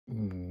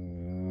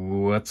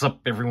What's up,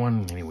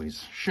 everyone?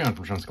 Anyways, Sean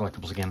from Sean's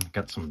Collectibles again.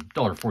 Got some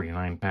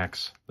 $1.49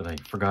 packs that I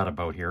forgot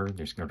about here.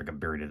 They just got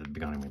buried at the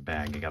beginning of my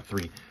bag. I got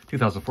 3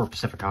 2004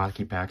 Pacific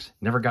Hockey packs.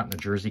 Never gotten a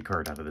jersey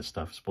card out of this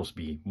stuff. It's supposed to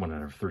be 1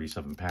 out of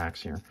 37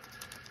 packs here.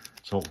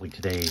 So hopefully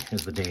today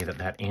is the day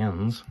that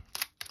ends.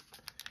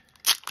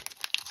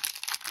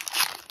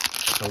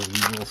 So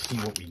we will see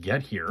what we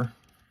get here.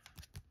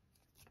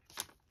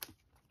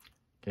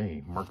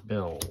 Okay, Mark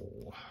Bell,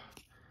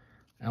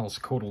 Alice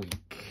Kodalik,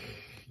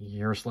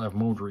 Yaroslav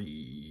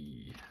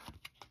Modry,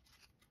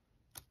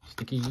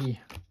 Sticky.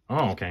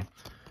 Oh, okay.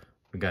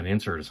 We got an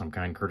insert of some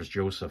kind, Curtis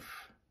Joseph,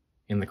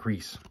 in the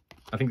crease.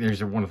 I think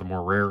these are one of the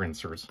more rare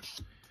inserts.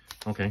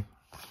 Okay.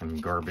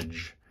 And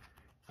garbage.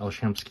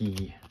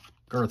 Alshemsky,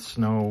 Garth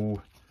Snow.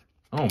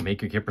 Oh,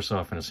 Mika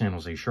Kiprasov in a San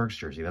Jose Sharks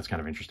jersey. That's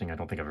kind of interesting. I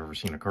don't think I've ever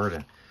seen a card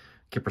of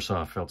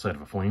Kiprasov outside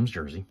of a Flames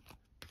jersey.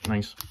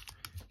 Nice.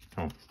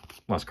 Oh,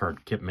 last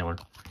card, Kip Miller.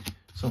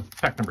 So,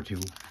 pack number 2.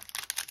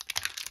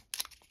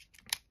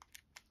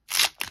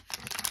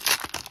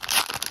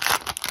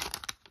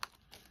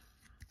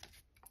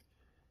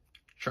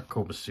 Chuck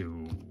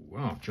Kobasu.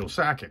 Oh, Joe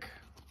Sakic.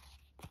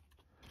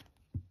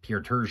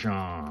 Pierre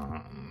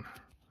Turgeon.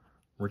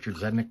 Richard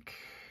Zednik.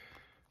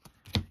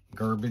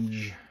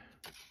 Garbage.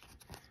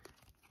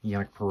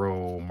 Yannick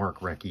Perreault,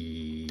 Mark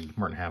Recchi,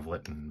 Martin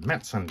Havlet, and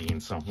Matt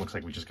Sundin. So, looks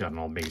like we just got an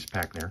all-base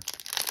pack there.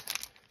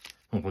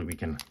 Hopefully we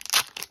can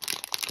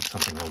get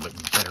something a little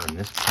bit better in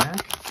this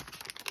pack.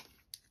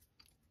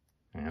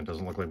 And it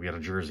doesn't look like we got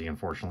a jersey,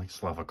 unfortunately.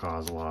 Slava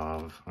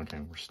Kozlov. Okay,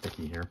 we're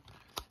sticky here.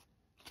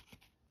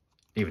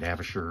 David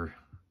Avisher,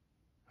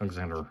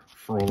 Alexander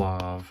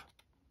Frolov.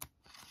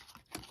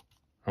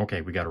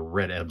 Okay, we got a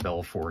red Ed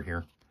Belfour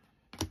here.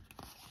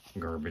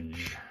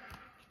 Garbage.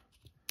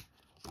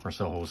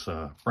 Marcel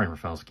Hossa, Brian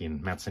Rafalski,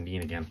 and Matt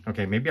Sundin again.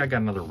 Okay, maybe I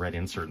got another red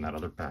insert in that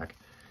other pack.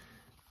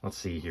 Let's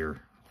see here.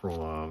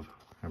 Frolov,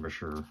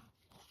 Avisher.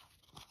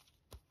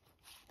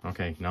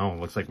 Okay, no,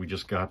 looks like we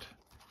just got...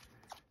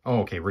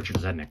 Oh, okay, Richard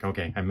Zednik.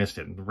 Okay, I missed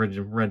it.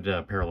 Red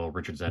parallel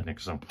Richard Zednik,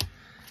 so...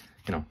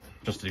 You know,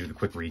 just to do the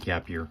quick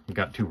recap here, we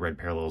got 2 red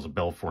parallels of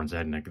Belfour and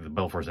Zednik. The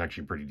Belfour is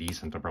actually pretty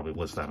decent. I'll probably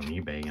list that on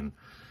eBay. And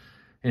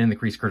in the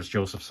crease, Curtis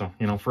Joseph. So,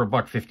 you know, for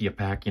 $1.50 a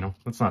pack, you know,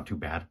 that's not too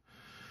bad.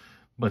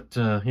 But,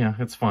 yeah,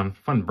 it's fun.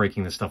 Fun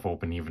breaking this stuff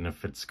open, even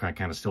if it's kind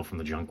of still from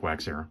the junk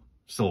wax era.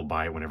 Still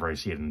buy it whenever I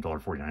see it in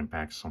 $1.49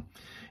 packs. So,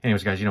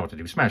 anyways, guys, you know what to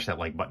do. Smash that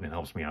like button. It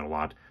helps me out a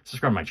lot.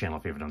 Subscribe to my channel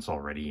if you haven't done so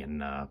already.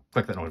 And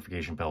click that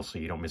notification bell so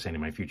you don't miss any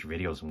of my future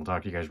videos. And we'll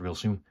talk to you guys real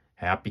soon.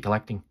 Happy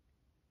collecting.